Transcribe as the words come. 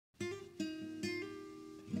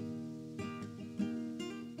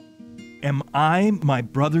Am I my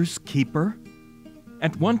brother's keeper?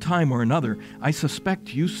 At one time or another, I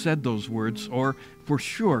suspect you said those words, or for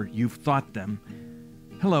sure you've thought them.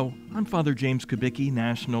 Hello, I'm Father James Kubicki,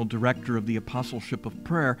 National Director of the Apostleship of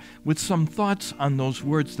Prayer, with some thoughts on those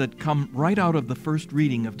words that come right out of the first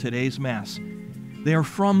reading of today's Mass. They are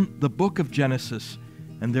from the book of Genesis,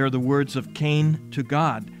 and they're the words of Cain to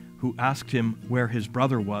God, who asked him where his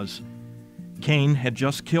brother was. Cain had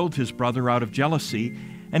just killed his brother out of jealousy,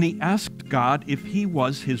 and he asked God if he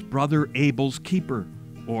was his brother Abel's keeper,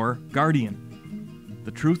 or guardian.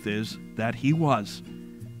 The truth is that he was.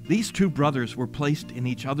 These two brothers were placed in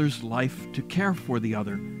each other's life to care for the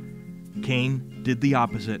other. Cain did the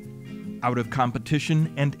opposite. Out of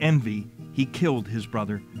competition and envy, he killed his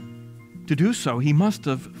brother. To do so, he must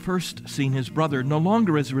have first seen his brother no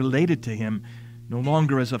longer as related to him, no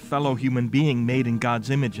longer as a fellow human being made in God's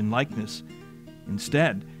image and likeness.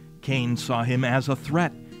 Instead, Cain saw him as a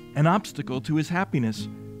threat, an obstacle to his happiness,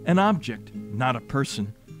 an object, not a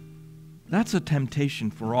person. That's a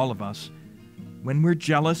temptation for all of us. When we're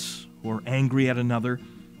jealous or angry at another,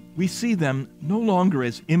 we see them no longer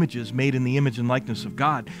as images made in the image and likeness of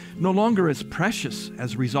God, no longer as precious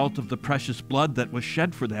as a result of the precious blood that was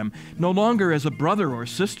shed for them, no longer as a brother or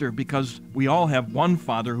sister because we all have one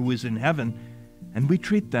Father who is in heaven, and we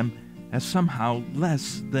treat them as somehow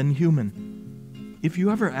less than human. If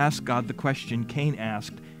you ever ask God the question Cain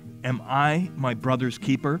asked, "Am I my brother's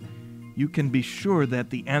keeper?" you can be sure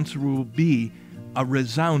that the answer will be a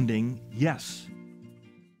resounding yes.